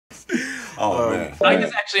Oh man.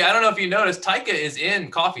 Tyka's actually, I don't know if you noticed, Taika is in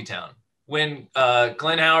Coffee Town. When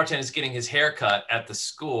Glenn Howerton is getting his hair cut at the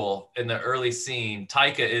school in the early scene,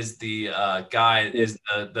 Taika is the guy, is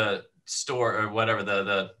the store or whatever,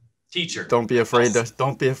 the teacher. Don't be afraid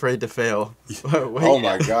to fail. Oh Wait,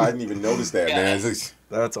 my God, I didn't even notice that, Yeah. man.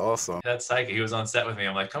 that's awesome. That's Taika. He was on set with me.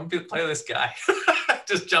 I'm like, come play this guy.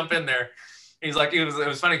 Just jump in there. He's like, it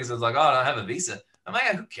was funny because it was like, oh, I don't have a visa. I'm like,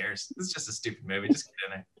 yeah, who cares? It's just a stupid movie. Just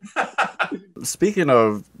get in there. Speaking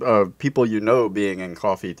of people you know being in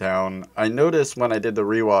Coffee Town, I noticed when I did the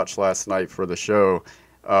rewatch last night for the show,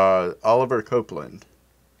 Oliver Copeland,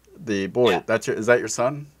 the boy. Yeah. Is that your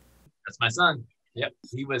son? That's my son. Yep.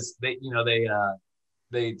 He was, they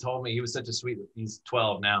told me he was such a sweet, he's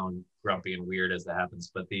 12 now and grumpy and weird as that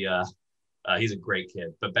happens, but he's a great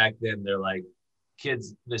kid. But back then they're like,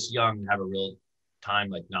 kids this young have a real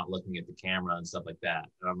time like not looking at the camera and stuff like that.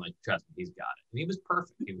 And I'm like, trust me, he's got it. And he was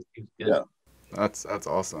perfect. He was good. Yeah. That's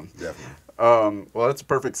awesome. Definitely. Well, that's a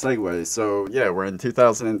perfect segue. So yeah, we're in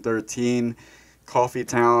 2013, Coffee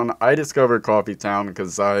Town. I discovered Coffee Town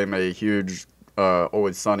because I'm a huge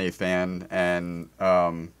Always Sunny fan, and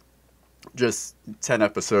just 10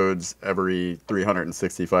 episodes every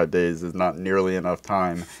 365 days is not nearly enough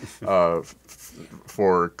time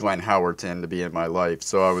for Glenn Howerton to be in my life.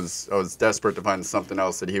 So I was desperate to find something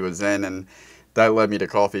else that he was in, and that led me to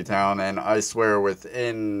Coffee Town. And I swear,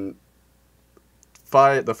 within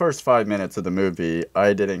the first 5 minutes of the movie,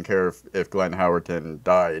 I didn't care if Glenn Howerton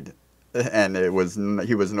died, and he was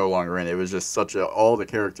no longer in it. It was just all the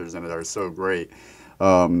characters in it are so great.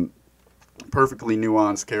 Perfectly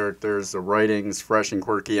nuanced characters. The writing's fresh and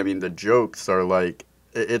quirky. I mean, the jokes are like,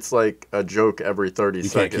 it's like a joke every 30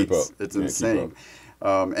 seconds. Can't keep up. It's insane.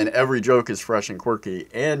 And every joke is fresh and quirky.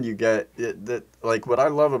 And you get like, what I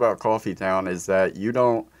love about Coffee Town is that you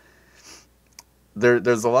don't.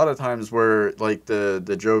 There's a lot of times where like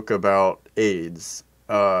the joke about AIDS.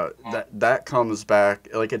 That comes back,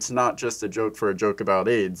 like, it's not just a joke for a joke about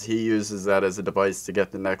AIDS. He uses that as a device to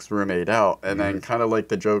get the next roommate out. And then kind of like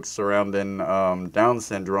the jokes surrounding Down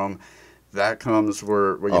syndrome, that comes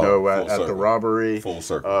where at the robbery. Full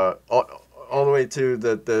circle. All the way to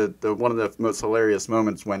the one of the most hilarious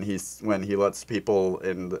moments when he lets people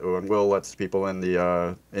when Will lets people in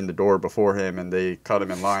the door before him, and they cut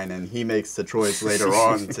him in line, and he makes the choice later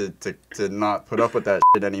on to not put up with that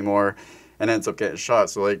shit anymore, and ends up getting shot.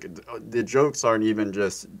 So like the jokes aren't even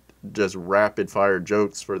just rapid fire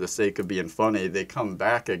jokes for the sake of being funny. They come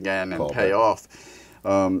back again and pay off.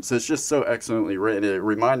 So it's just so excellently written. It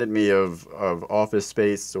reminded me of Office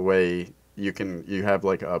Space, the way you have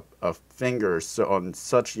like a finger on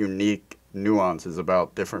such unique nuances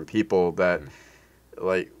about different people that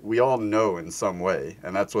like we all know in some way,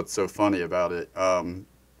 and that's what's so funny about it.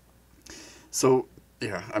 So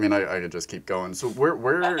yeah, I mean, I could just keep going. So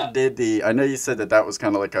where did I know you said that was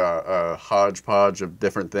kind of like a hodgepodge of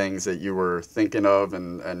different things that you were thinking of,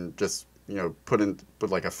 and just put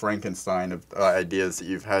like a Frankenstein of ideas that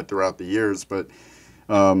you've had throughout the years, but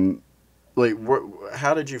like,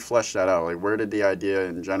 how did you flesh that out? Like, where did the idea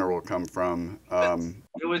in general come from?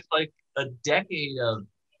 It was like a decade of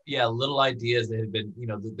little ideas that had been,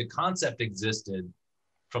 the concept existed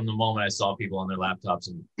from the moment I saw people on their laptops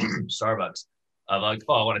in Starbucks. Of like,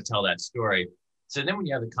 oh, I want to tell that story. So then when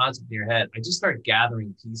you have the concept in your head, I just started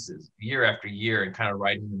gathering pieces year after year and kind of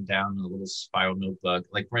writing them down in a little spiral notebook.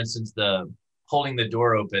 Like, for instance, the holding the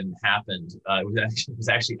door open happened. It was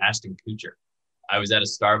actually Ashton Kutcher. I was at a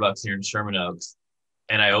Starbucks here in Sherman Oaks,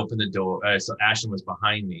 and I opened the door. So Ashton was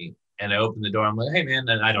behind me, and I opened the door. I'm like, hey, man,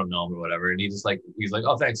 and I don't know him or whatever. And he's like,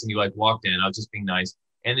 oh, thanks. And he like walked in. I was just being nice.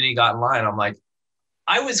 And then he got in line. I'm like,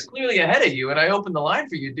 I was clearly ahead of you, and I opened the line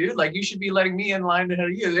for you, dude. Like, you should be letting me in line ahead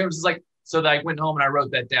of you. It was like, so that I went home and I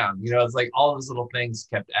wrote that down. It's like all those little things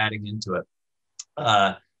kept adding into it.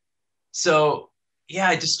 So yeah,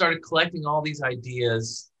 I just started collecting all these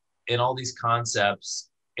ideas and all these concepts.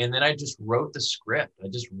 And then I just wrote the script. I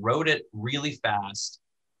just wrote it really fast.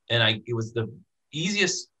 And it was the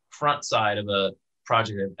easiest front side of a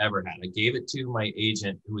project I've ever had. I gave it to my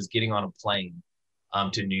agent who was getting on a plane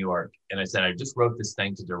to New York. And I said, I just wrote this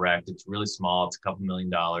thing to direct. It's really small. It's a couple $1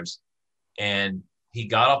 million. And he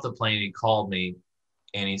got off the plane and he called me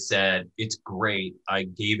and he said, it's great. I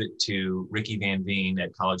gave it to Ricky Van Veen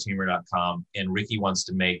at collegehumor.com, and Ricky wants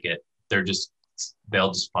to make it. They'll just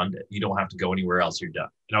fund it. You don't have to go anywhere else. You're done.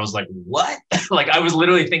 And I was like, what? Like, I was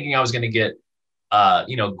literally thinking I was going to get,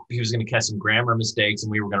 he was going to catch some grammar mistakes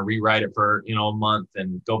and we were going to rewrite it for, a month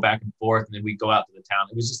and go back and forth. And then we'd go out to the town.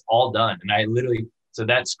 It was just all done. And so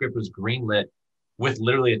that script was greenlit with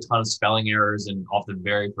literally a ton of spelling errors and off the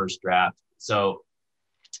very first draft. So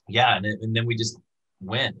yeah, and then we just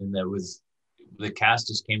went, and the cast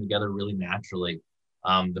just came together really naturally.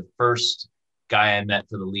 The first guy I met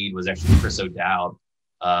for the lead was actually Chris O'Dowd.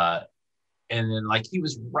 And then like he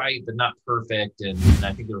was right, but not perfect. And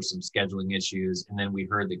I think there were some scheduling issues. And then we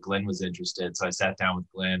heard that Glenn was interested. So I sat down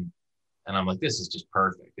with Glenn and I'm like, this is just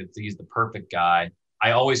perfect. He's the perfect guy.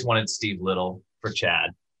 I always wanted Steve Little for Chad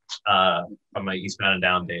on my Eastbound and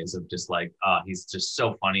Down days of just like, he's just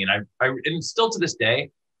so funny. And and still to this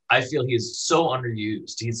day, I feel he is so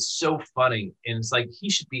underused. He's so funny. And it's like, he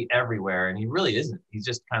should be everywhere. And he really isn't. He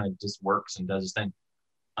just kind of just works and does his thing.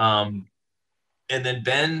 And then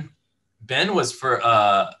Ben was for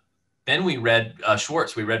Ben. We read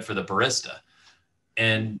Schwartz. We read for the barista,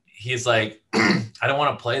 and he's like, I don't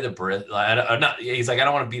want to play the barista. He's like, I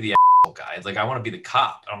don't want to be the asshole guy. It's like, I want to be the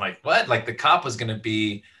cop. I'm like, what? Like the cop was going to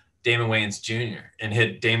be Damon Wayans Jr.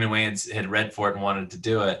 and Damon Wayans had read for it and wanted to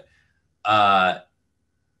do it.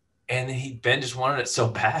 And then Ben just wanted it so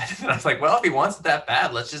bad. And I was like, well, if he wants it that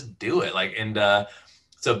bad, let's just do it. Like, and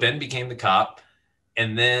so Ben became the cop,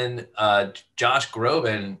 and then Josh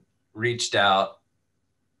Groban reached out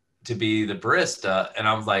to be the barista, and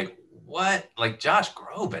I was like, what? Like Josh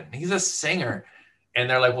Groban, he's a singer. And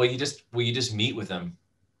they're like, will you just meet with him?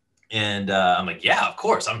 And I'm like, yeah, of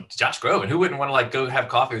course. I'm Josh Groban. Who wouldn't want to like go have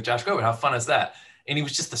coffee with Josh Groban? How fun is that? And he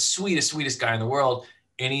was just the sweetest guy in the world.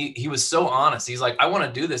 And he was so honest. He's like, I want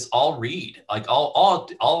to do this. I'll read, like I'll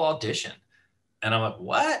audition. And I'm like,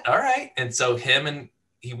 what? All right. And so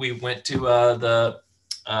we went to the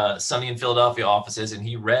Sunny in Philadelphia offices, and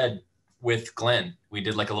he read with Glenn. We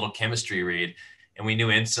did like a little chemistry read, and we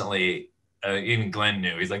knew instantly, even Glenn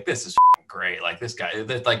knew. He's like, this is great. Like this guy,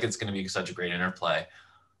 like it's going to be such a great interplay.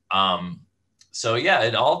 So yeah,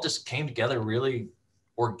 it all just came together really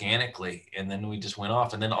organically, and then we just went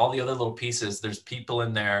off. And then all the other little pieces, there's people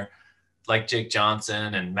in there like Jake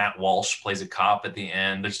Johnson, and Matt Walsh plays a cop at the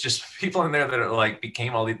end. There's just people in there that are like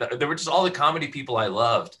became they were just all the comedy people I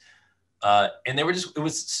loved. And it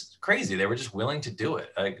was crazy. They were just willing to do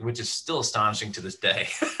it, which is still astonishing to this day.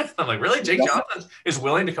 I'm like, really? Jake Johnson is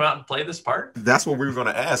willing to come out and play this part? That's what we were going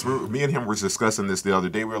to ask. Me and him were discussing this the other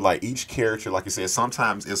day. We were like, each character, like you said,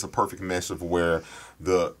 sometimes it's a perfect mesh of where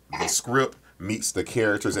the script meets the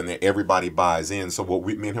characters and then everybody buys in. So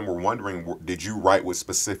me and him were wondering, did you write with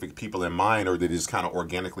specific people in mind, or did it just kind of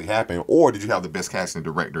organically happen? Or did you have the best casting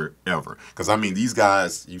director ever? Because, I mean, these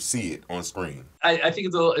guys, you see it on screen. I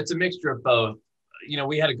think it's a mixture of both. You know,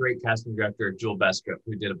 we had a great casting director, Jewel Bestrup,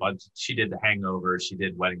 who did she did The Hangover, she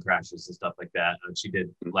did Wedding Crashes and stuff like that. And she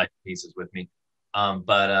did Life Pieces with me.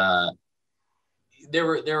 But there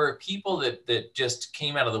were people that just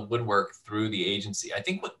came out of the woodwork through the agency. I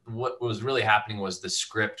think what was really happening was the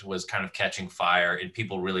script was kind of catching fire, and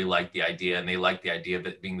people really liked the idea, and they liked the idea of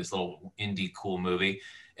it being this little indie cool movie.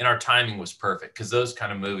 And our timing was perfect because those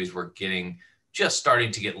kind of movies were just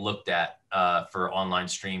starting to get looked at for online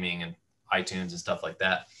streaming and iTunes and stuff like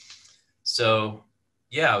that. So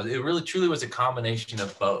yeah, it really truly was a combination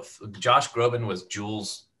of both. Josh Groban was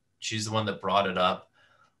Jules. She's the one that brought it up.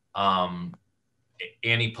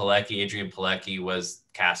 Adrian Pilecki was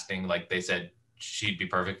casting. Like they said, she'd be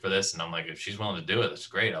perfect for this. And I'm like, if she's willing to do it, that's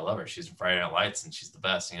great. I love her. She's in Friday Night Lights and she's the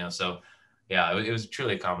best, you know? So yeah, it was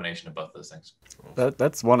truly a combination of both those things.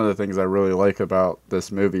 That's one of the things I really like about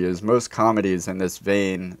this movie is most comedies in this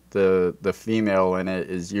vein, the female in it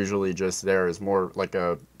is usually just there as more like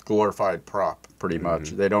a glorified prop, pretty much.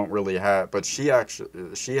 They don't really have, but she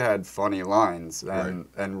had funny lines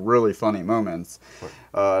and really funny moments.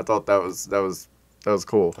 I thought that was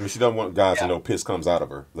cool. I mean, she doesn't want guys to know piss comes out of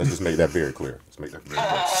her. Let's just make that very clear.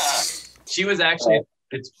 She was actually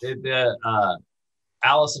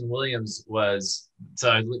Allison Williams was, so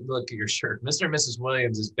look at your shirt. Mr. and Mrs.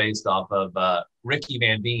 Williams is based off of Ricky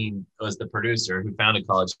Van Veen was the producer who founded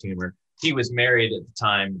College Humor. He was married at the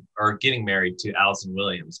time, or getting married to Allison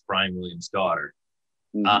Williams, Brian Williams' daughter.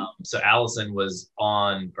 So Allison was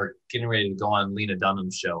on, or getting ready to go on Lena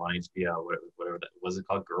Dunham's show on HBO, whatever that was, it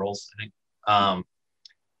called Girls, I think.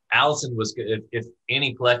 Allison was, if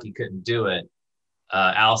Annie Pilecki couldn't do it,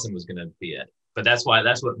 Allison was going to be it. But that's what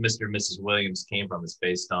Mr. and Mrs. Williams came from. It's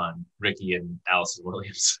based on Ricky and Allison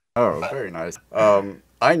Williams. Oh, very nice.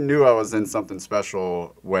 I knew I was in something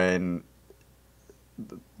special when,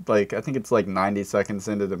 like, I think it's like 90 seconds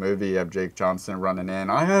into the movie, you have Jake Johnson running in,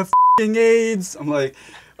 I have f***ing AIDS. I'm like,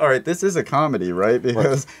 all right, this is a comedy, right?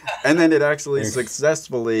 Because, and then it actually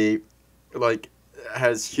successfully, like,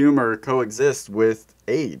 has humor coexist with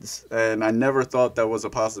AIDS, and I never thought that was a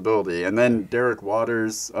possibility. And then Derek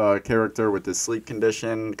Waters' character with his sleep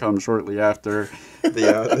condition comes shortly after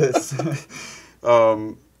the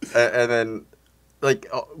and then like,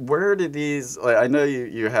 where did these, like, I know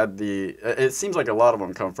you had it seems like a lot of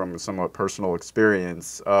them come from somewhat personal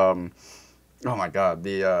experience. Oh my God,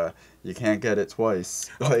 you can't get it twice.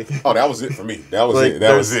 Like, Oh, that was it for me. That was like, it.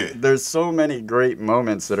 That was it. There's so many great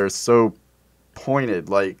moments that are so pointed.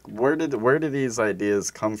 Like, where did these ideas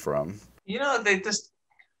come from? You know, they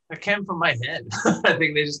came from my head. I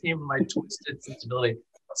think they just came from my twisted sensibility.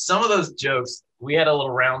 Some of those jokes, we had a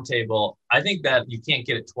little round table. I think that you can't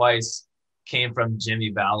get it twice came from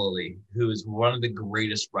Jimmy Vallely, who is one of the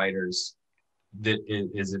greatest writers that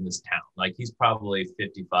is in this town. Like, he's probably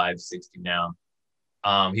 55, 60 now.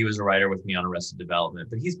 He was a writer with me on Arrested Development,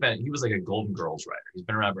 but he was like a Golden Girls writer. He's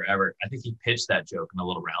been around forever. I think he pitched that joke in a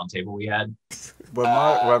little round table we had. When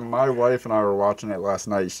my wife and I were watching it last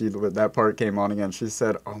night, when that part came on again, she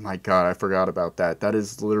said, "Oh my God, I forgot about that. That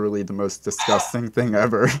is literally the most disgusting thing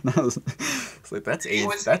ever." It's like, that's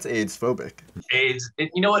AIDS. That's AIDS phobic. AIDS.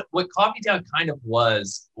 You know what Coffee Town kind of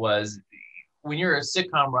was when you're a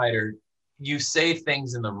sitcom writer, you say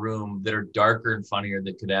things in the room that are darker and funnier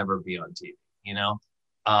than could ever be on TV. You know.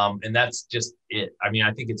 And that's just it. I mean,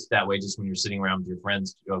 I think it's that way just when you're sitting around with your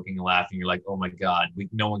friends joking and laughing, you're like, oh my God,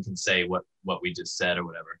 no one can say what we just said or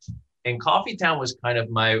whatever. And Coffee Town was kind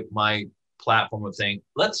of my platform of saying,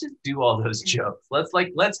 let's just do all those jokes.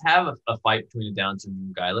 Let's have a fight between a Down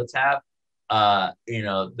syndrome guy. Let's have,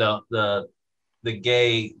 the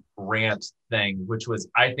gay rant thing, which was,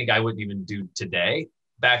 I think I wouldn't even do today.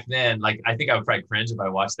 Back then, like, I think I would probably cringe if I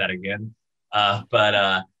watched that again.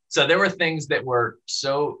 So there were things that were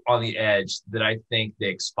so on the edge that I think they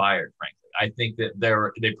expired, frankly. I think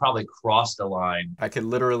that they probably crossed a line. I could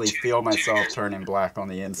literally feel myself turning black on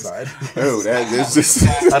the inside. Oh, that is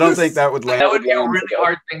just... I don't think that would land. That would be a really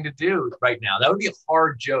hard thing to do right now. That would be a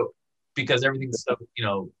hard joke because everything's so, you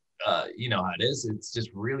know how it is. It's just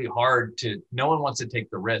really hard no one wants to take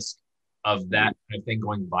the risk of that kind of thing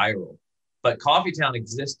going viral. But Coffee Town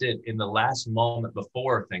existed in the last moment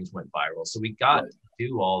before things went viral. So we got to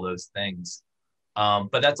do all those things.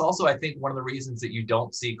 But that's also, I think, one of the reasons that you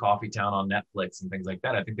don't see Coffee Town on Netflix and things like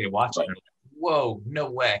that. I think they watch it and they're like, whoa,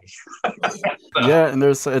 no way. Yeah, and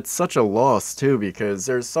it's such a loss too, because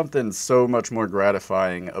there's something so much more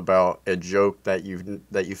gratifying about a joke that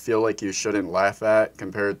you feel like you shouldn't laugh at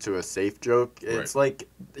compared to a safe joke. It's like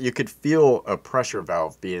you could feel a pressure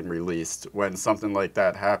valve being released when something like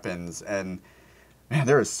that happens, and man,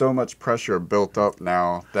 there is so much pressure built up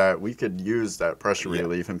now that we could use that pressure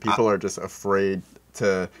relief, and people are just afraid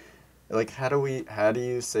to. Like, how do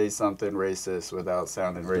you say something racist without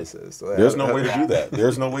sounding racist? There's no way to do that.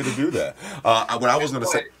 There's no way to do that. What I was going to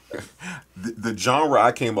say, the genre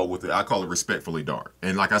I came up with, I call it respectfully dark.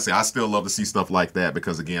 And like I say, I still love to see stuff like that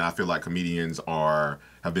because, again, I feel like comedians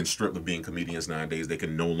have been stripped of being comedians nowadays. They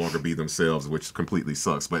can no longer be themselves, which completely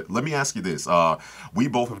sucks. But let me ask you this. We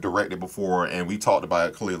both have directed before, and we talked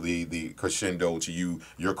about clearly the crescendo to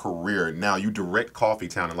your career. Now, you direct Coffee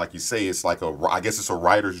Town, and like you say, it's like I guess it's a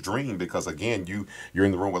writer's dream because, again, you're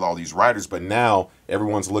in the room with all these writers, but now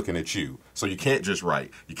everyone's looking at you. So you can't just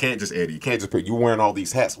write. You can't just edit. You can't just you're wearing all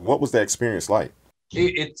these hats. What was that experience like?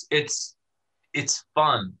 It's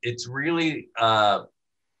fun. It's really...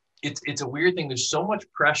 It's a weird thing. There's so much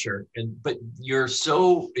pressure, but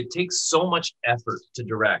it takes so much effort to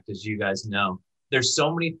direct, as you guys know. There's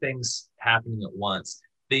so many things happening at once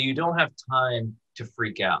that you don't have time to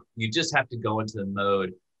freak out. You just have to go into the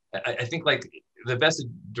mode. I think like the best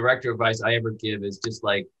director advice I ever give is just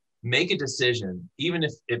like make a decision, even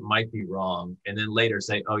if it might be wrong, and then later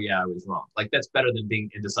say, oh yeah, I was wrong. Like that's better than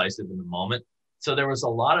being indecisive in the moment. So there was a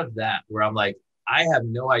lot of that where I'm like, I have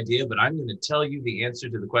no idea, but I'm going to tell you the answer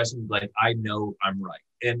to the question. Like, I know I'm right.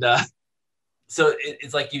 And so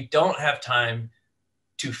it's like you don't have time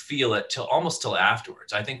to feel it almost till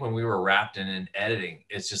afterwards. I think when we were wrapped in editing,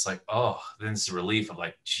 it's just like, oh, then it's a relief of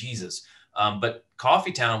like, Jesus. But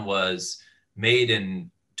Coffee Town was made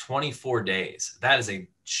in 24 days. That is a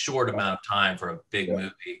short amount of time for a big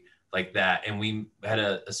movie like that. And we had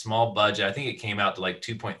a small budget. I think it came out to like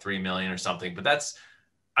 2.3 million or something, but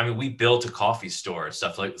we built a coffee store and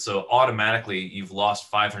stuff like, so automatically you've lost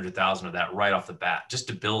 500,000 of that right off the bat just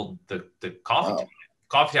to build the coffee town.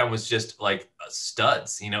 Coffee Town was just like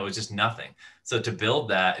studs, it was just nothing. So to build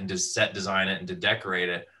that and to set design it and to decorate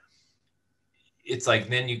it, it's like,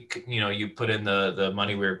 then you put in the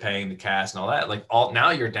money we were paying the cast and all that, like now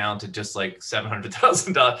you're down to just like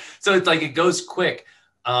 $700,000. So it's like, it goes quick.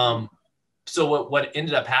 So what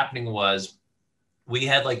ended up happening was, we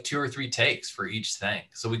had like 2 or 3 takes for each thing.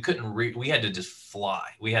 So we couldn't we had to just fly.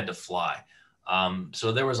 We had to fly.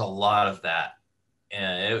 So there was a lot of that.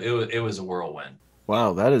 And it was a whirlwind.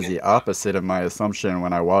 Wow, that is the opposite of my assumption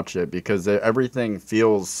when I watch it because everything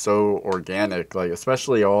feels so organic, like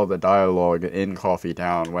especially all the dialogue in Coffee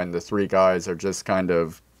Town when the three guys are just kind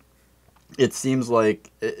of. It seems like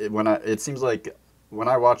when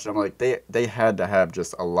I watched them, like they had to have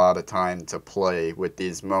just a lot of time to play with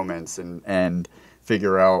these moments and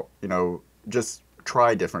figure out, just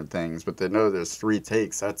try different things. But they know there's 3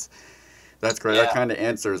 takes. That's great. Yeah. That kind of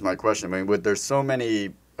answers my question. I mean, there's so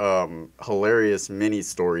many hilarious mini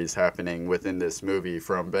stories happening within this movie,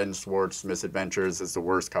 from Ben Schwartz's misadventures as the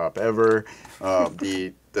worst cop ever,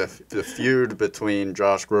 the feud between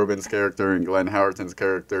Josh Groban's character and Glenn Howerton's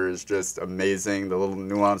character is just amazing. The little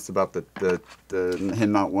nuance about the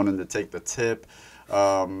him not wanting to take the tip.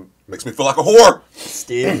 Makes me feel like a whore.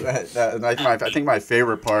 Steve, I think my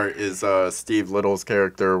favorite part is Steve Little's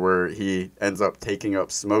character, where he ends up taking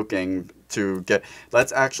up smoking to get.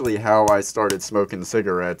 That's actually how I started smoking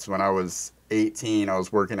cigarettes. When I was 18, I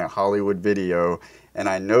was working at Hollywood Video, and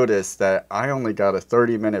I noticed that I only got a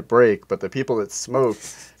 30-minute break, but the people that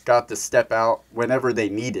smoked got to step out whenever they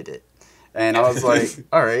needed it. And I was like,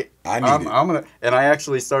 all right, I'm gonna. And I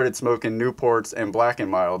actually started smoking Newports and Black and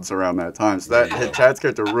Milds around that time. So that Chad's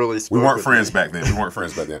character really spoke. We weren't friends back then.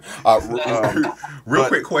 Real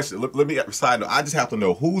quick question. Let me side note. I just have to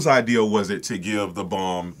know, whose idea was it to give the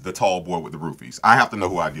bomb the tall boy with the roofies? I have to know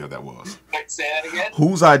whose idea that was. Say that again.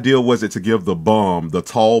 Whose idea was it to give the bomb the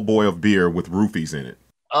tall boy of beer with roofies in it?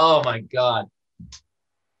 Oh my God.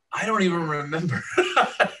 I don't even remember.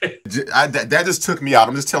 That just took me out.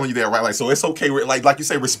 I'm just telling you that, right? Like, so it's okay. Like you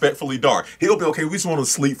say, respectfully dark. He'll be okay. We just want to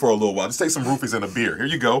sleep for a little while. Just take some roofies and a beer. Here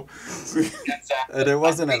you go. And it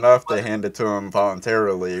wasn't enough to hand it to him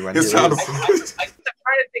voluntarily when he was. I'm trying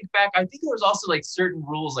to think back. I think there was also like certain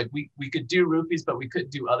rules, like we could do roofies, but we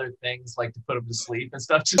couldn't do other things like to put him to sleep and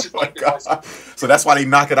stuff. Just like so that's why they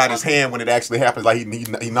knock it out his hand when it actually happens. Like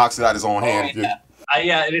he knocks it out his own hand. Yeah.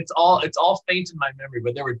 And it's all faint in my memory,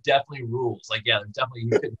 but there were definitely rules. Like, yeah, definitely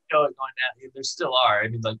you couldn't show it going down. There still are. I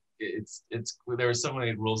mean, like it's there were so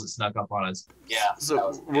many rules that snuck up on us. Yeah.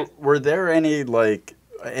 So were there any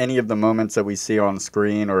of the moments that we see on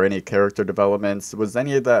screen or any character developments? Was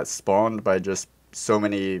any of that spawned by just so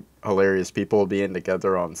many hilarious people being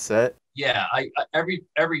together on set? Yeah,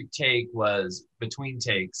 every take was between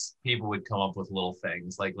takes. People would come up with little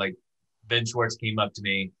things like Ben Schwartz came up to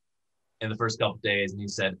me in the first couple of days, and he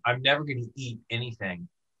said, "I'm never going to eat anything,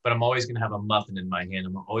 but I'm always going to have a muffin in my hand.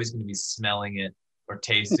 I'm always going to be smelling it or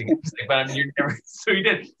tasting it." But you're never. So he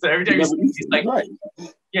did. So every time he's like, right.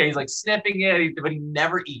 Yeah, he's like sniffing it, but he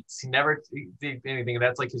never eats. He never eats anything.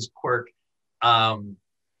 That's like his quirk.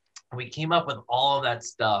 We came up with all of that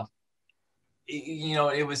stuff.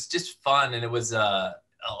 It was just fun, and it was a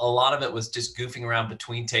lot of it was just goofing around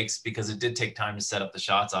between takes because it did take time to set up the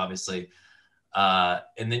shots, obviously.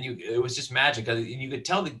 And then it was just magic. And you could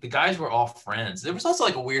tell the guys were all friends. There was also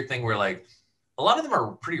like a weird thing where like a lot of them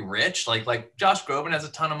are pretty rich. Like Josh Groban has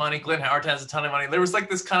a ton of money. Glenn Howerton has a ton of money. There was like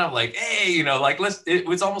this kind of like, hey, it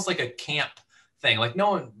was almost like a camp thing. Like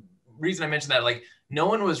reason I mentioned that, like no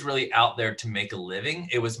one was really out there to make a living.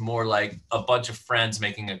 It was more like a bunch of friends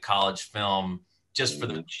making a college film just for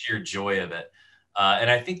the sheer joy of it. And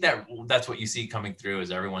I think that's what you see coming through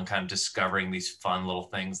is everyone kind of discovering these fun little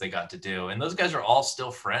things they got to do. And those guys are all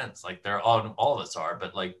still friends. Like they're all of us are,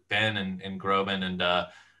 but like Ben and Groban and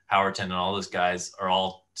Howerton and all those guys are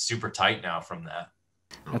all super tight now from that.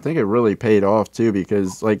 I think it really paid off too,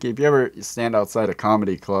 because like if you ever stand outside a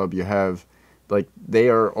comedy club, you have like they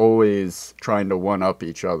are always trying to one up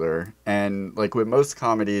each other. And like with most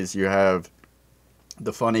comedies, you have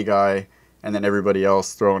the funny guy and then everybody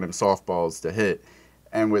else throwing him softballs to hit.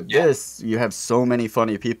 And with this, you have so many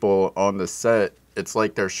funny people on the set. It's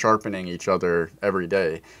like they're sharpening each other every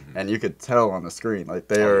day. And you could tell on the screen, like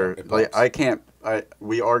they are, like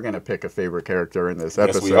we are going to pick a favorite character in this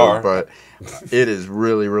episode, yes, we are. But it is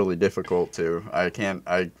really, really difficult to.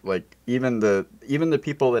 Even the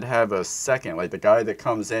people that have a second, like the guy that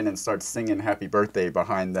comes in and starts singing Happy Birthday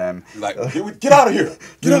behind them. Like, get out of here.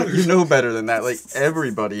 Get out of here. You know better than that. Like,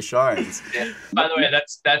 everybody shines. Yeah. By the way,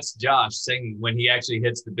 that's Josh singing. When he actually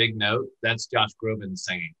hits the big note, that's Josh Groban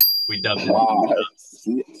singing. We dubbed it. Wow.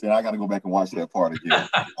 See, I got to go back and watch that part again.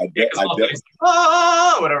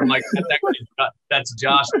 Whatever. Like that's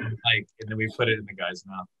Josh, like, and then we put it in the guy's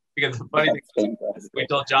mouth. Because the funny thing is, we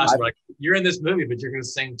told Josh, we're like, you're in this movie, but you're going to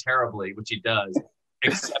sing terribly, which he does,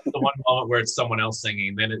 except the one moment where it's someone else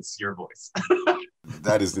singing, then it's your voice.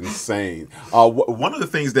 That is insane. One of the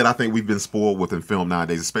things that I think we've been spoiled with in film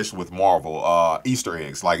nowadays, especially with Marvel, Easter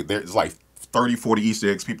eggs. Like there's like 30, 40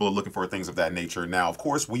 Easter eggs. People are looking for things of that nature. Now, of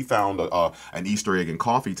course, we found an Easter egg in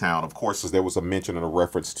Coffee Town. Of course, as there was a mention and a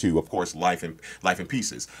reference to, of course, Life in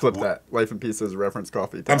Pieces. Flip that. Life in Pieces reference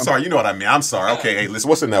Coffee Town. I'm sorry, you know what I mean. I'm sorry. Okay, hey, listen,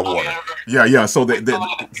 what's in that water? Yeah. So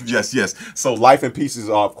yes. So Life in Pieces,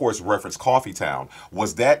 of course, reference Coffee Town.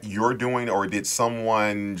 Was that your doing, or did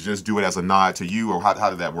someone just do it as a nod to you, or how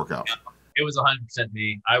did that work out? It was 100%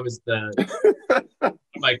 me. I was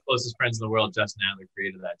my closest friends in the world, Justin Adler,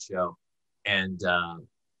 created that show. And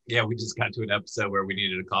yeah, we just got to an episode where we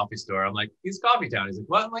needed a coffee store. I'm like, he's Coffee Town. He's like,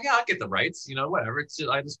 what? I'm like, yeah, I'll get the rights, whatever.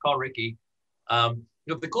 I just call Ricky.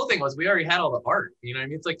 The cool thing was we already had all the art, you know what I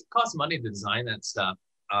mean? It's like, it costs money to design that stuff.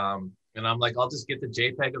 And I'm like, I'll just get the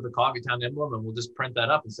JPEG of the Coffee Town emblem and we'll just print that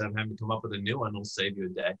up instead of having to come up with a new one. It'll save you a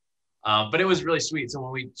day. But it was really sweet. So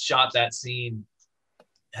when we shot that scene,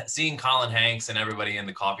 seeing Colin Hanks and everybody in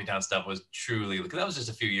the Coffee Town stuff was truly, because that was just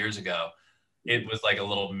a few years ago. It was like a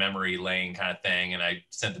little memory lane kind of thing. And I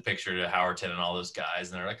sent the picture to Howerton and all those guys,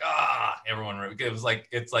 and they're like, everyone. It was like,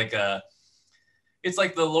 it's like the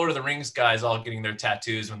Lord of the Rings guys all getting their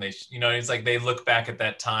tattoos when they, it's like they look back at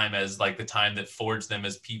that time as like the time that forged them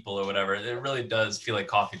as people or whatever. It really does feel like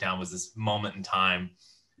Coffee Town was this moment in time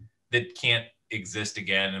that can't exist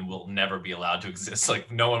again and will never be allowed to exist. Like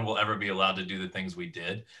no one will ever be allowed to do the things we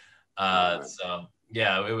did. So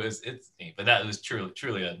yeah, it's neat, but that was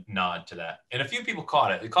truly a nod to that. And a few people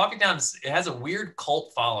caught it. The Coffee Town, it has a weird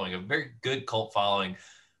cult following, a very good cult following,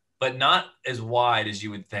 but not as wide as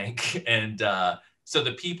you would think. And so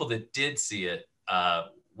the people that did see it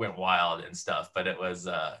went wild and stuff, but it was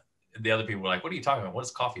the other people were like, what are you talking about? What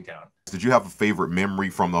is Coffee Town? Did you have a favorite memory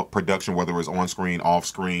from the production, whether it was on screen, off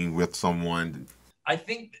screen, with someone? I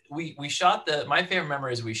think we shot my favorite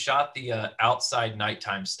memory is we shot the outside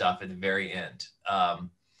nighttime stuff at the very end. And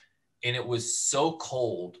it was so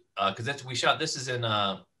cold because we shot, this is in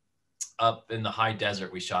up in the high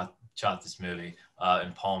desert. We shot this movie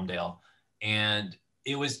in Palmdale, and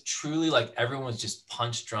it was truly like everyone was just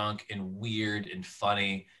punch drunk and weird and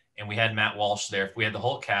funny. And we had Matt Walsh there. We had the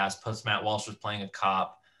whole cast, plus Matt Walsh was playing a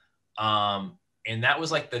cop. And that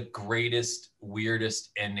was like the greatest, weirdest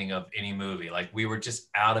ending of any movie. Like we were just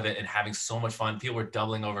out of it and having so much fun. People were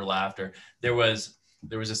doubling over laughter. There was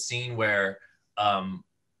a scene where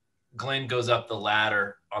Glenn goes up the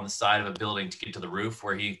ladder on the side of a building to get to the roof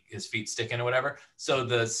where his feet stick in or whatever. So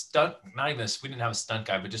the stunt, we didn't have a stunt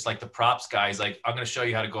guy, but just like the props guy, he's like, I'm going to show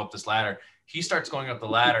you how to go up this ladder. He starts going up the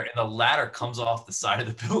ladder and the ladder comes off the side of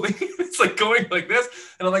the building. It's like going like this.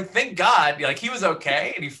 And I'm like, thank God, like he was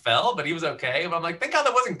okay and he fell, but he was okay. And I'm like, thank God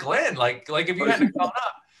that wasn't Glenn. Like if you hadn't gone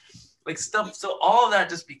up, like stuff. So all of that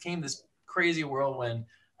just became this crazy whirlwind.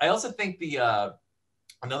 I also think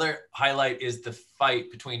another highlight is the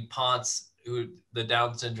fight between Ponce, the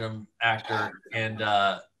Down syndrome actor, and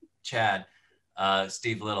Chad,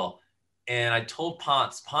 Steve Little. And I told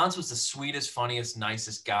Ponce was the sweetest, funniest,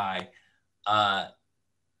 nicest guy.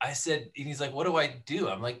 I said, and he's like, what do I do?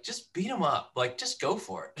 I'm like, just beat him up. Like, just go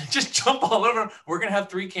for it. Just jump all over him. We're going to have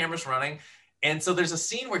 3 cameras running. And so there's a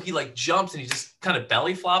scene where he like jumps and he just kind of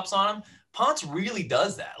belly flops on him. Ponce really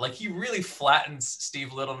does that. Like he really flattens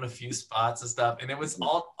Steve Little in a few spots and stuff. And it was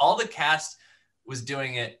all the cast was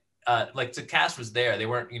doing it. Like the cast was there. They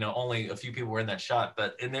weren't, only a few people were in that shot,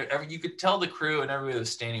 but you could tell the crew and everybody that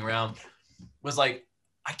was standing around was like,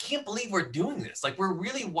 I can't believe we're doing this. Like we're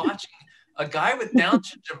really watching a guy with Down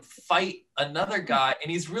syndrome fight another guy, and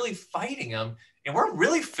he's really fighting him, and we're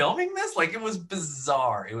really filming this. Like it was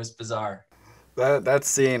bizarre. It was bizarre. That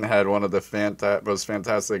scene had one of the most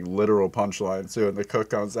fantastic literal punchlines too, and the cook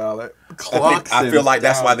comes out. Like, I feel like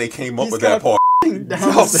that's why they came up with that part.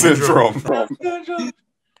 Down syndrome.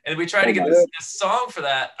 And we tried to get this song for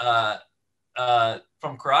that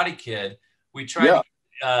from Karate Kid. We tried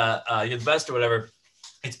You're the Best or whatever.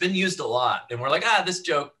 It's been used a lot, and we're like, this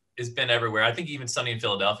joke has been everywhere. I think even Sunny in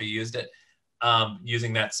Philadelphia used it,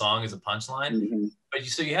 using that song as a punchline. Mm-hmm. But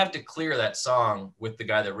so you have to clear that song with the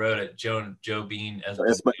guy that wrote it, Joe Bean.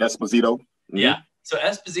 Esposito. Mm-hmm. Yeah. So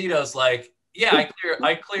Esposito's like, I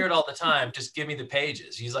clear it all the time. Just give me the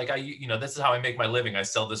pages. He's like, this is how I make my living. I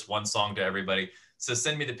sell this one song to everybody. So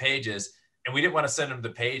send me the pages. And we didn't want to send him the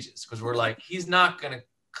pages because we're like, he's not going to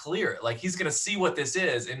clear it. Like he's going to see what this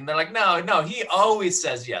is. And they're like, no, he always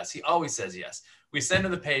says yes. He always says yes. We send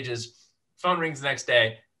him the pages. Phone rings the next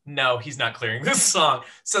day. No, he's not clearing this song.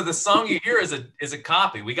 So the song you hear is a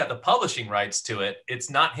copy. We got the publishing rights to it. It's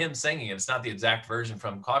not him singing it. It's not the exact version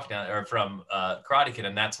from Coffee Town or from Karate Kid,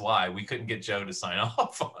 and that's why we couldn't get Joe to sign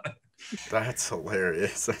off on it. That's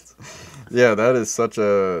hilarious. Yeah, that is such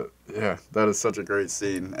a Yeah, that is such a great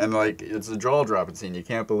scene. And, like, it's a jaw-dropping scene. You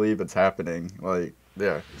can't believe it's happening. Like,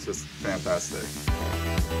 yeah, it's just fantastic.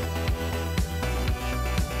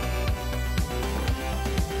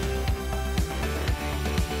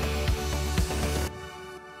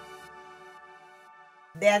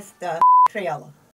 That's the trailer.